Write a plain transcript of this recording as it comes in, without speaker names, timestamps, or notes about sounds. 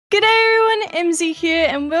G'day everyone, Emzy here,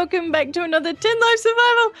 and welcome back to another 10 Life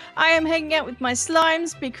Survival. I am hanging out with my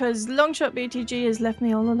slimes because LongShotBTG has left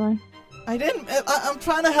me all alone. I didn't. I'm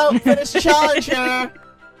trying to help finish the challenge here.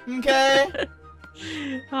 Okay.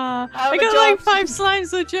 I got like 5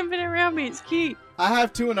 slimes that are jumping around me. It's cute. I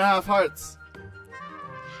have 2.5 hearts.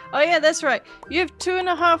 Oh yeah, that's right. You have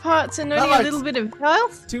 2.5 hearts and only a little bit of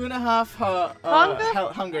health. 2.5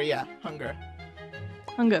 hunger. Hunger, yeah, hunger.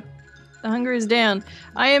 Hunger. The hunger is down.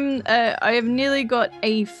 I have nearly got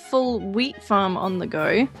a full wheat farm on the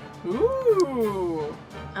go. Ooh.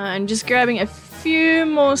 I'm just grabbing a few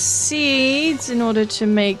more seeds in order to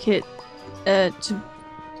make it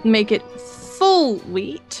full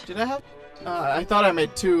wheat. Did I have? I thought I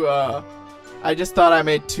made 2. I just thought I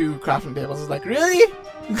made 2 crafting tables. I was like, really?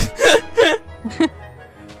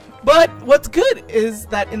 But what's good is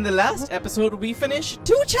that in the last episode we finished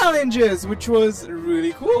 2 challenges, which was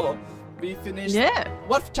really cool. We finished. Yeah.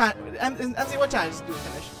 What challenge? Emzy, what challenge did we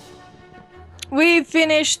finish? We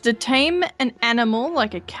finished to tame an animal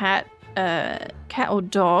like a cat or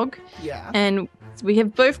dog. Yeah. And we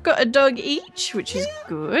have both got a dog each, which is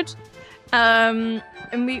good. And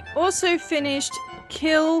we also finished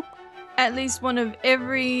kill at least one of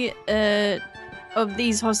every of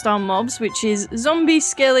these hostile mobs, which is zombie,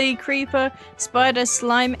 skelly, creeper, spider,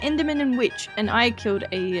 slime, enderman, and witch. And I killed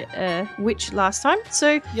a witch last time,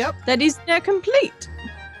 so that is now complete.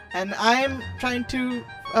 And I'm trying to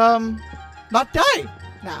not die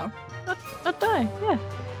now. Not die. Yeah.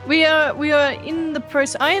 We are in the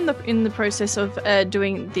process. I am in the process of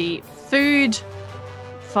doing the food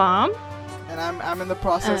farm. And I'm in the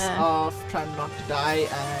process of trying not to die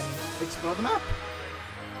and explore the map.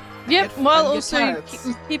 Yep, while also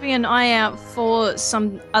keeping an eye out for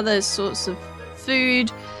some other sorts of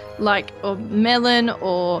food, like a melon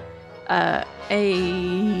or a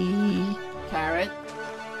carrot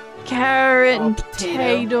and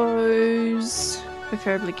potatoes,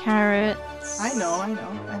 preferably carrots. I know.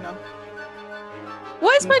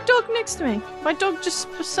 Why is my dog next to me? My dog just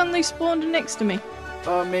suddenly spawned next to me.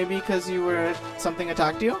 Maybe because something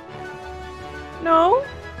attacked you? No.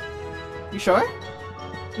 You sure?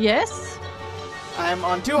 Yes. I'm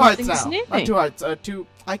on 2 hearts now. Not 2 hearts. 2.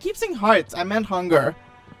 I keep saying hearts. I meant hunger.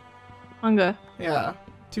 Hunger. Yeah.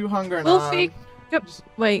 2 hunger now. Wolfie. Yep.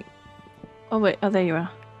 Wait. Oh wait. Oh, there you are.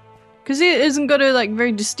 Because it hasn't got a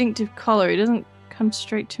very distinctive color. It doesn't come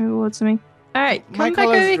straight towards me. All right. Come back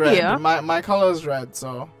over here. My color is red,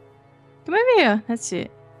 so. Come over here. That's it.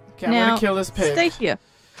 Okay, I'm gonna kill this pig. Stay here.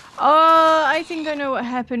 I think I know what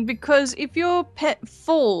happened, because if your pet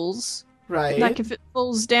falls. Right. Like if it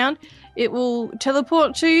falls down, it will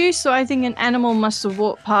teleport to you, so I think an animal must have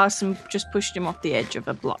walked past and just pushed him off the edge of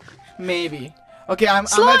a block. Maybe. Okay, I'm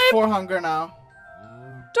at 4 hunger now.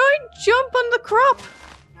 Don't jump on the crop!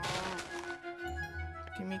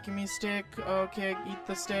 Give me a stick. Okay, eat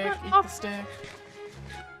the stick, eat the stick.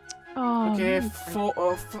 Oh, okay,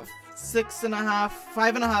 6.5,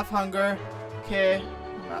 5.5 hunger. Okay,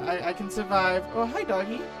 I can survive. Oh, hi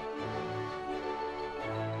doggy.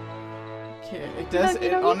 Okay,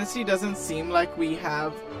 it honestly doesn't seem like we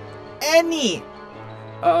have any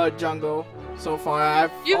jungle so far.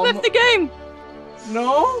 You left the game!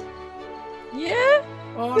 No? Yeah?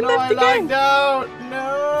 Oh no, I lagged out! No!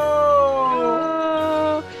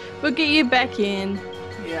 Oh, we'll get you back in.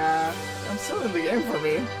 Yeah, I'm still in the game for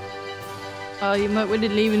me. Oh, you might want to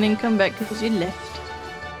leave and then come back because you left.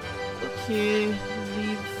 Okay,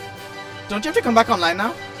 leave. Don't you have to come back online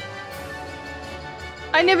now?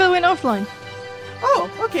 I never went offline. Oh,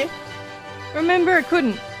 okay. Remember, I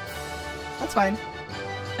couldn't. That's fine.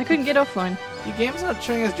 I couldn't get offline. Your game's not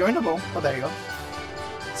showing as joinable. Oh, there you go.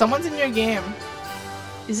 Someone's in your game.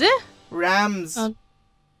 Is there? Rams.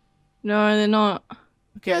 No, they're not.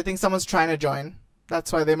 Okay, I think someone's trying to join.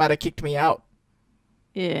 That's why they might have kicked me out.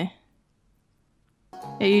 Yeah.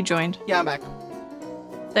 Yeah, you joined. Yeah, I'm back.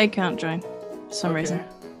 They can't join for some reason.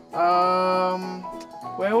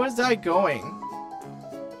 Where was I going?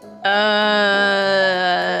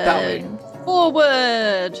 That way.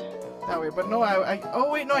 Forward. That way, but no,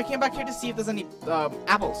 oh wait, no, I came back here to see if there's any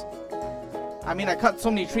apples. I mean, I cut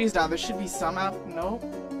so many trees down. There should be some No.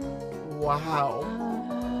 Wow.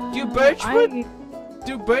 Do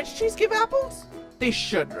birch trees give apples? They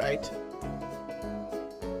should, right?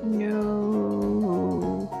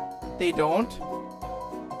 No. They don't?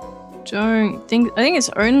 I think it's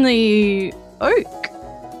only oak.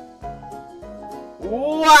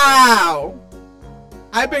 Wow!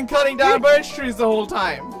 I've been cutting down birch trees the whole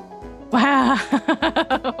time. Wow.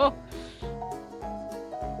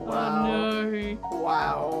 Wow. Oh no.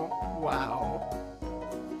 Wow.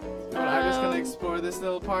 Well, I'm just gonna explore this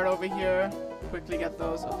little part over here. Quickly get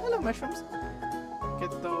those. Oh, hello, mushrooms.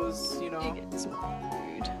 Get those, you know. Get some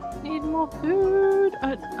food. Need more food.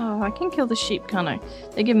 Oh, I can kill the sheep, can't I?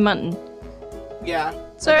 They give mutton. Yeah.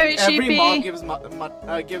 Sorry, every sheepy. mod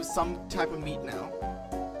gives some type of meat now.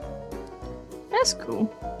 That's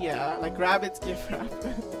cool. Yeah, like rabbits give rabbits.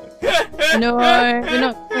 No, we're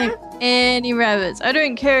not killing any rabbits. I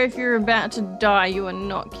don't care if you're about to die, you are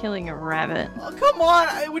not killing a rabbit. Oh, come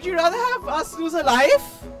on! Would you rather have us lose a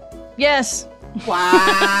life? Yes.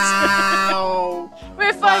 Wow!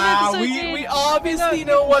 We're 5 episodes in. We obviously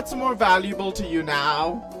know what's more valuable to you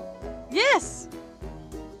now. Yes.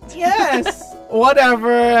 Yes! Whatever,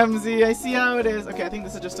 Emzy. I see how it is. Okay, I think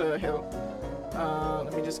this is just a hill.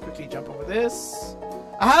 Let me just quickly jump over this.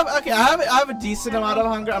 I have a decent amount of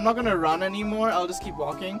hunger. I'm not gonna run anymore. I'll just keep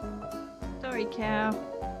walking. Sorry, cow.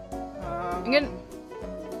 I'm gonna.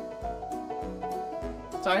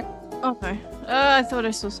 Sorry. Okay. I thought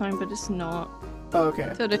I saw something, but it's not. Oh, okay.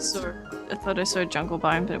 I thought I saw a jungle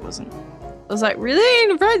biome, but it wasn't. I was like,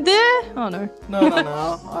 really? Right there? Oh no.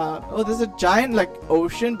 No. Oh, there's a giant like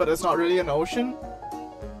ocean, but it's not really an ocean.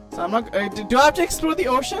 So I'm not. Do I have to explore the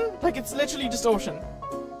ocean? Like it's literally just ocean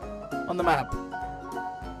on the map.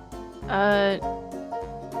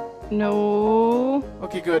 No.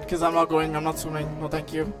 Okay, good, because I'm not going. I'm not swimming. No,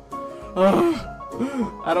 thank you. Ugh.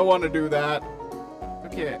 I don't want to do that.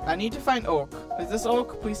 Okay, I need to find oak. Is this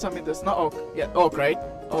oak? Please tell me this. Not oak. Yeah, oak, right?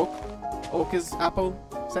 Oak. Oak is apple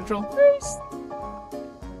central.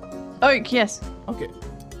 Oak, yes. Okay.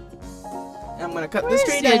 I'm gonna cut Where's this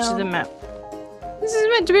tree the edge down. of the map? This is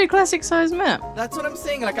meant to be a classic size map. That's what I'm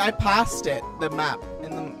saying. Like I passed it, the map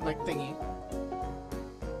in the like thingy.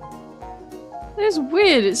 It's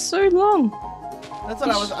weird. It's so long. That's what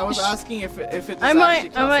I was asking if it's I actually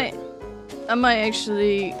classic. might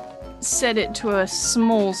actually set it to a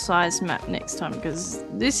small size map next time because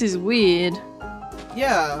this is weird.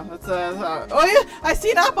 Yeah, that's oh yeah, I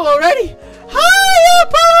see an apple already. Hi,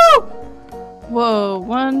 apple! Whoa!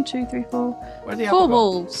 1, 2, 3, 4. Where'd the 4 apple go?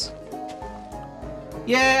 balls.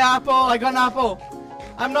 Yay, apple! I got an apple.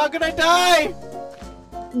 I'm not gonna die.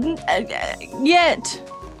 Yet.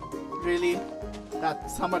 Really?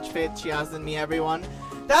 That's how much faith she has in me, everyone.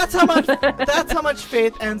 That's how much. That's how much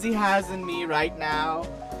faith Emzy has in me right now.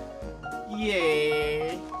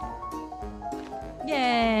 Yay!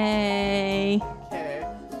 Yay! Okay,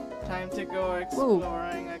 time to go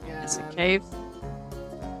exploring again. It's a cave.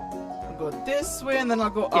 I'll go this way and then I'll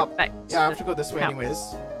go up. Back Yeah, I have to go this way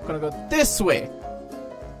anyways. I'm gonna go this way.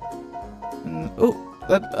 Oh,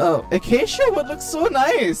 that acacia wood looks so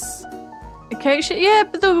nice. Acacia, yeah,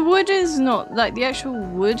 but the wood is not like the actual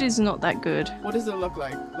wood is not that good. What does it look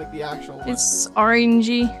like? Like the actual wood? It's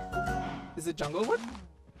orangey. Is it jungle wood?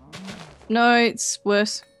 No, it's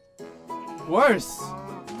worse. Worse.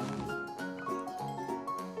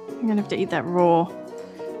 I'm gonna have to eat that raw.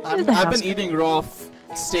 I've been eating raw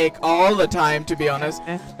steak all the time, to be honest.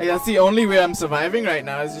 Okay. Like, that's the only way I'm surviving right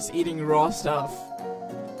now is just eating raw stuff.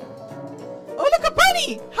 Oh, look, a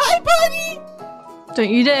bunny! Hi, bunny! Don't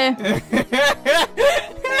you dare!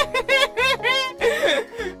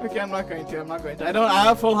 Okay, I'm not going to. I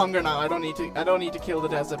have full hunger now. I don't need to kill the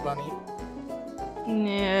desert bunny.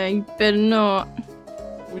 Yeah, you better not.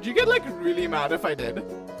 Would you get like really mad if I did?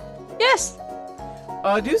 Yes!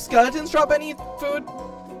 Do skeletons drop any food?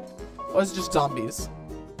 Or is it just zombies?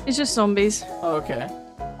 It's just zombies. Oh, okay.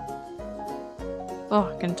 Oh,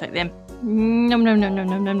 I'm gonna take them. Nom nom nom nom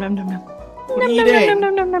nom nom nom nom nom. What are you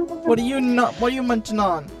eating? What are you munching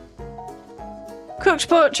on? Cooked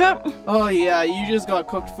pork chop. Oh yeah, you just got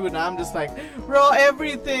cooked food and I'm just like, raw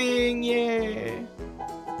everything, yay!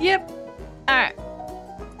 Yep. Alright.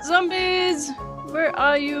 Zombies! Where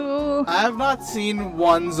are you? I have not seen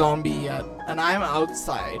one zombie yet, and I'm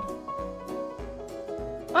outside.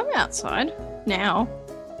 I'm outside. Now.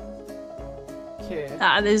 Okay.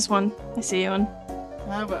 Ah, there's one. I see one.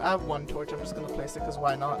 I have one torch, I'm just gonna place it because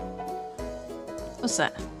why not? What's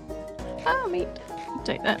that? Ah, meat.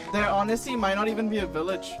 Take that. There honestly might not even be a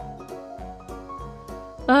village.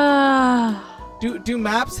 Ah. Do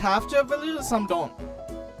maps have to have villages or some don't?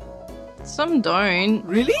 Some don't.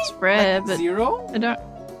 Really? It's rare, like but 0? I don't.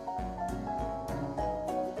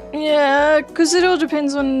 Yeah, because it all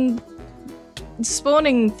depends on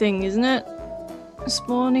spawning thing, isn't it?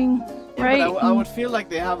 Spawning, Yeah, right? but I would feel like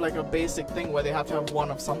they have like a basic thing where they have to have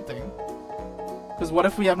one of something. Because what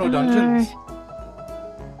if we have no dungeons?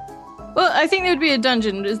 Well, I think there would be a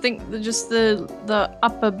dungeon. I think that just the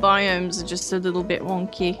upper biomes are just a little bit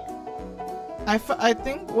wonky. I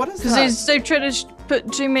think, what is that? Because they've tried to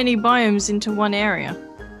put too many biomes into one area.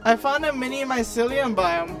 I found a mini mycelium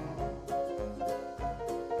biome.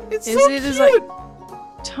 It's so cute! There's like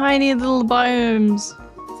tiny little biomes.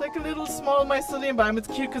 It's like a little small mycelium biome. It's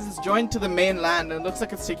cute because it's joined to the mainland and it looks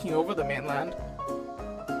like it's taking over the mainland.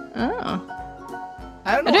 Oh.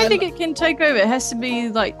 I don't know. I don't think it can take over. It has to be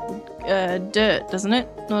like dirt, doesn't it?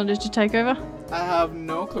 In order to take over? I have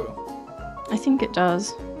no clue. I think it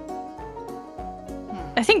does.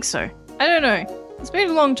 I think so. I don't know. It's been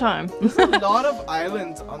a long time. There's a lot of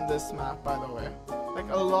islands on this map, by the way. Like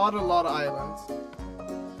a lot of islands.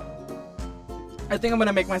 I think I'm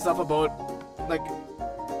gonna make myself a boat. Like,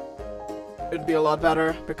 it'd be a lot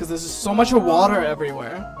better because there's just so much water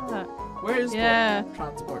everywhere. Where is the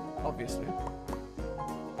transport? Obviously.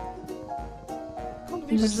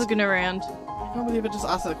 I'm just looking around. I can't believe I just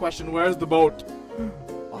asked that question. Where's the boat?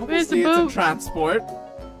 Where's the Obviously, boat? it's a transport.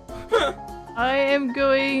 I am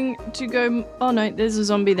going to go. Oh no, there's a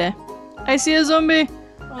zombie there. I see a zombie.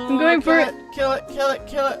 I'm going for it. Kill it! Kill it!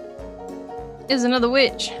 Kill it! There's another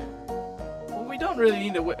witch. Well, we don't really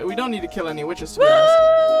need to. We don't need to kill any witches. To be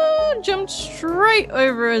honest. Jumped straight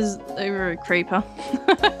over a creeper.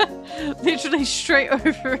 Literally straight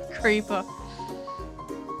over a creeper.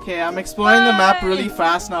 Okay, I'm exploring the map really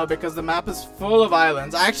fast now because the map is full of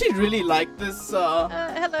islands. I actually really like this. Hello.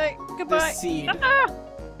 Goodbye. This seed. Ah!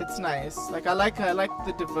 It's nice. Like I like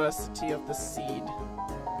the diversity of the seed.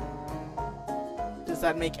 Does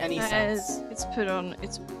that make any sense? It's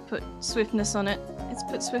put swiftness on it. It's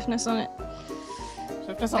put swiftness on it.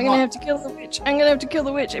 Swiftness on I'm gonna what? have to kill the witch. I'm gonna have to kill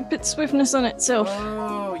the witch. It put swiftness on itself.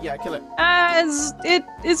 Oh yeah, kill it.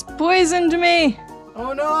 It's poisoned me.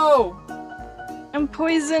 Oh no! I'm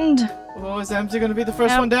poisoned. Oh, is Emzy gonna be the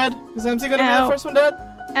first one dead? Is Emzy gonna be the first one dead?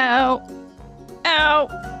 Ow. Ow.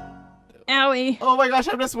 Owie. Oh my gosh,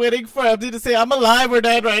 I'm just waiting for Emzy to say I'm alive or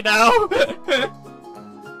dead right now.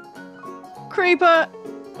 Creeper.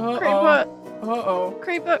 Uh-oh. Creeper. Uh-oh.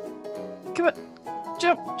 Creeper. Come on.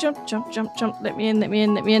 Jump. Let me in. Oh.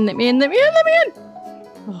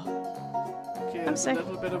 Okay, I'm there's a safe.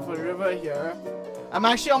 little bit of a river here. I'm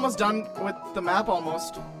actually almost done with the map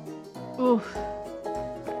almost. Ooh.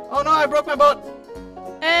 Oh no, I broke my boat.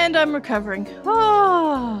 And I'm recovering.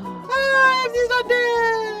 Oh. Ah, Emzy's not dead.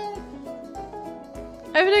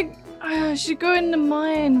 I should go in the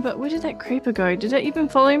mine, but where did that creeper go? Did it even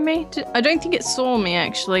follow me? I don't think it saw me,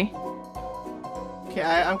 actually. Okay,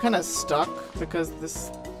 I'm kind of stuck because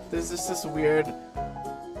there's just this weird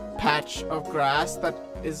patch of grass that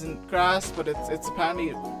isn't grass, but it's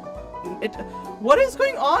apparently what is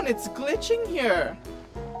going on? It's glitching here.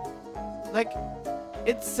 Like,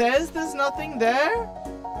 it says there's nothing there.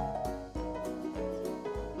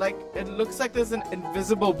 Like, it looks like there's an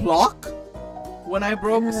invisible block. When I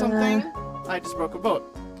broke something, I just broke a boat.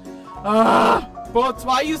 Ah, boats,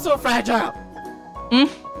 why are you so fragile?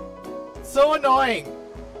 So annoying.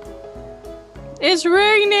 It's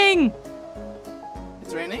raining.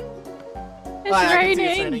 It's raining? It's I can see raining.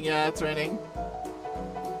 it's raining. Yeah, it's raining.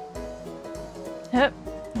 Hip.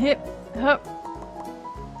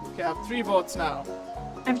 Okay, I have 3 boats now.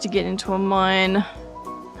 I have to get into a mine.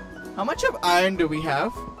 How much of iron do we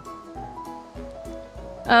have?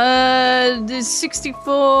 There's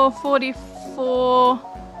 64, 44,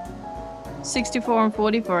 64 and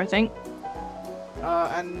 44, I think.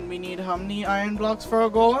 And we need how many iron blocks for a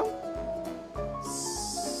golem?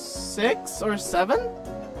 6 or 7?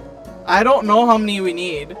 I don't know how many we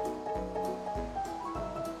need.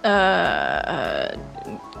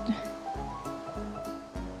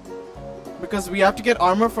 Because we have to get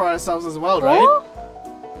armor for ourselves as well, 4? right?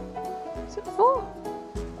 Is it 4?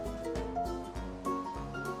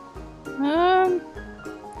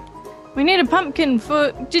 We need a pumpkin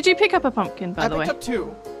for... Did you pick up a pumpkin, by the way? I picked up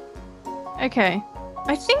 2. Okay.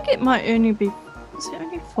 I think it might only be... Is it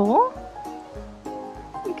only 4?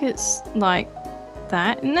 I think it's like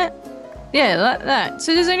that, isn't it? Yeah, like that.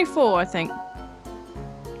 So there's only 4, I think.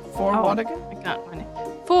 4 what again? I can't find it.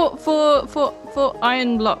 4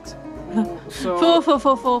 iron blocks. So 4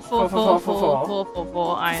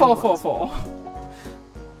 iron blocks. 4.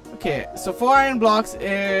 Okay, so 4 iron blocks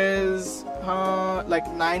is like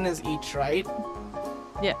 9 is each, right?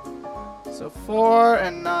 Yeah. So 4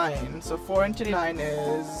 and 9. So 4 into 9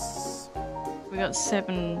 is... We got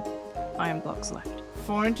 7 iron blocks left.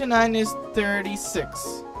 4 into 9 is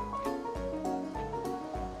 36.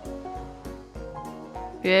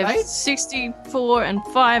 We have Right? 64 and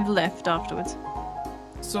 5 left afterwards.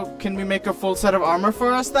 So can we make a full set of armor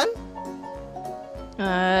for us then?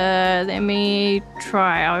 Let me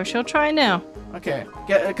try. I shall try now. Okay,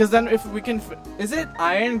 because then if we can... Is it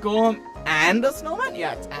iron golem and a snowman?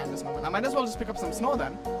 Yeah, it's and a snowman. I might as well just pick up some snow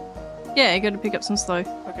then. Yeah, you gotta pick up some slow.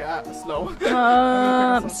 Okay, slow.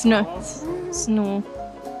 Snow.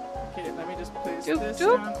 Place Doop, this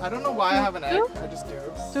doop. down. I don't know why I have an egg. Doop. I just do.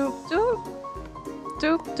 Doop, doop.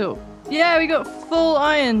 Doop, doop. Yeah, we got full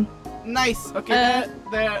iron. Nice. Okay,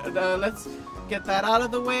 let's get that out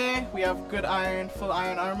of the way. We have good iron, full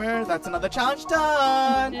iron armor. That's another challenge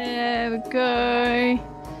done. There we go.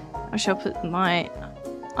 I shall put my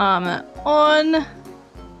armor on.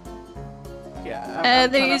 Yeah. I'm There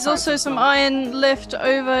trying to is find also some stuff. iron left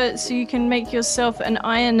over, so you can make yourself an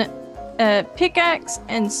iron pickaxe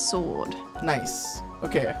and sword. Nice.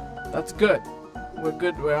 Okay, that's good. We're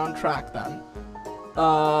good. We're on track then.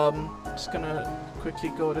 Just gonna quickly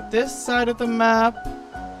go to this side of the map.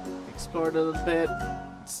 Explore it a little bit.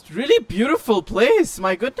 It's a really beautiful place.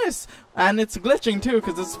 My goodness, and it's glitching too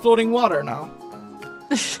because it's floating water now.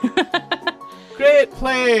 Great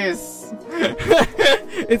place.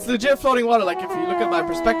 It's legit floating water. Like if you look at my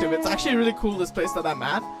perspective, it's actually really cool. This place that I'm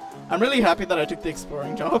at. I'm really happy that I took the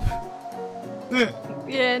exploring job.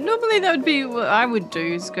 Yeah, normally that would be what I would do,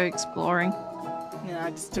 is go exploring. Yeah,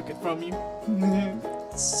 I just took it from you.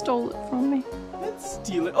 Stole it from me. Let's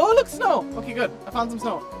steal it. Oh, look, snow. Okay, good. I found some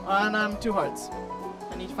snow. And 2 hearts.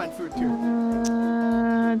 I need to find food too.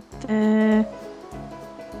 There.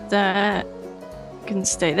 That can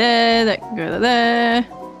stay there. That can go there.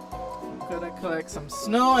 I'm gonna collect some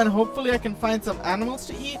snow and hopefully I can find some animals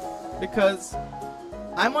to eat because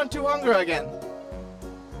I'm on 2 hunger again.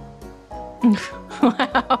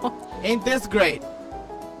 Wow. Ain't this great?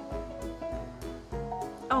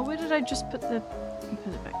 Oh, where did I just put the...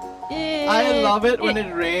 Put it back. Yeah. I love it when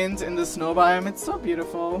it rains in the snow biome. It's so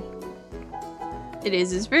beautiful. It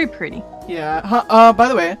is. It's very pretty. Yeah. By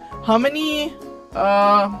the way, how many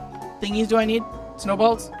thingies do I need?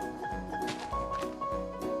 Snowballs?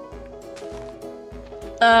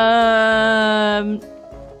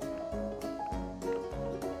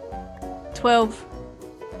 12.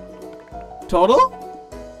 Total?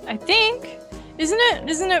 I think. Isn't it?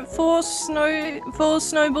 Isn't it 4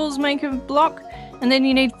 snowballs make a block, and then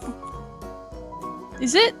you need?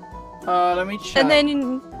 Is it? Let me check.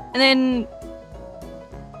 And then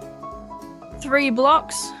 3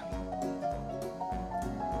 blocks.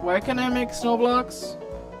 Where can I make snow blocks?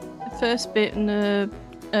 The first bit in the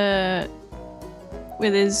where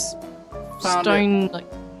there's Found stone, like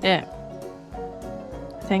yeah.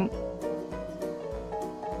 I think.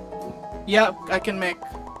 Yeah, I can make.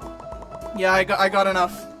 Yeah, I got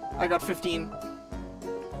enough. I got 15.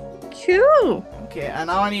 Cool. Okay, and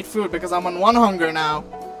now I need food because I'm on 1 hunger now.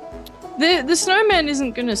 The snowman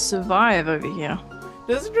isn't gonna survive over here.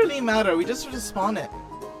 Doesn't really matter. We just spawn it.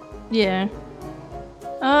 Yeah.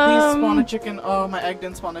 Please spawn a chicken. Oh, my egg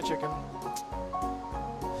didn't spawn a chicken.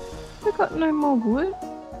 We got no more wood.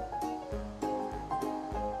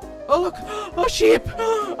 Oh look! Oh, sheep!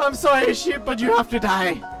 I'm sorry, sheep, but you have to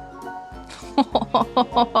die.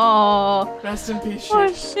 Rest in peace, sheep.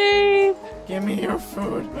 Oh, sheep. Give me your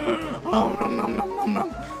food. Oh, nom nom nom nom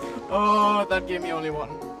nom. Oh, that gave me only 1.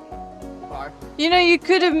 Bye. You know, you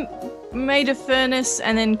could have made a furnace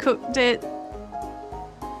and then cooked it.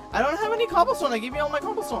 I don't have any cobblestone. I gave you all my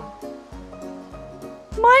cobblestone.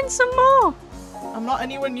 Mine some more. I'm not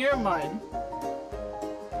anywhere near mine.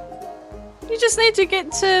 You just need to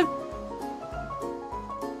get to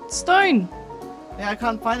stone. Yeah, I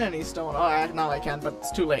can't find any stone. Oh, now I can, but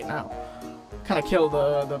it's too late now. Kind of killed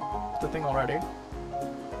the thing already.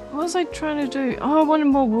 What was I trying to do? Oh, I wanted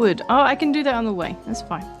more wood. Oh, I can do that on the way. That's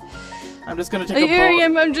fine. I'm just gonna take a boat.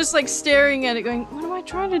 I'm just like staring at it going, what am I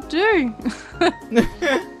trying to do?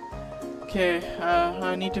 Okay,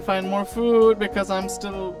 I need to find more food because I'm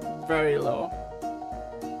still very low.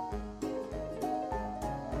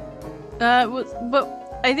 But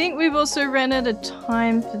I think we've also ran out of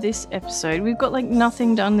time for this episode. We've got like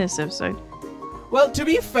nothing done this episode. Well, to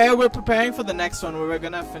be fair, we're preparing for the next one where we're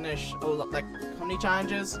gonna finish, like, how many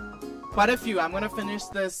challenges? Quite a few. I'm gonna finish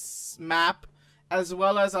this map, as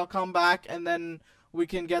well as I'll come back and then we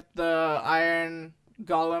can get the iron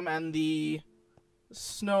golem and the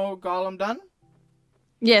snow golem done.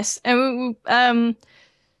 Yes, and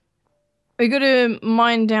we got to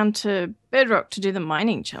mine down to bedrock to do the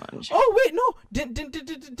mining challenge. Oh wait, no,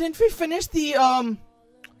 didn't we finish the iron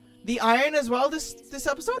as well this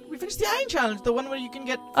episode? We finished the iron challenge, the one where you can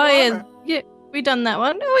get. Oh yeah, armor. yeah, we done that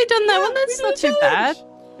one. Oh, we done that one. That's not too bad.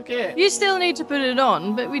 Okay. You still need to put it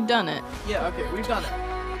on, but we've done it. Yeah. Okay, we've done it.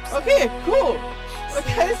 Okay, cool. Well,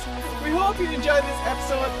 guys, we hope you enjoyed this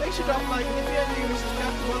episode. Make sure to drop a like, and if you are new,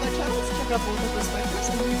 subscribe to all our channels. Check out both the perspectives,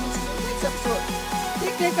 and we will see you in the next episode.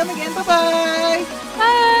 Take care. Come again. Bye-bye.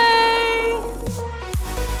 Bye.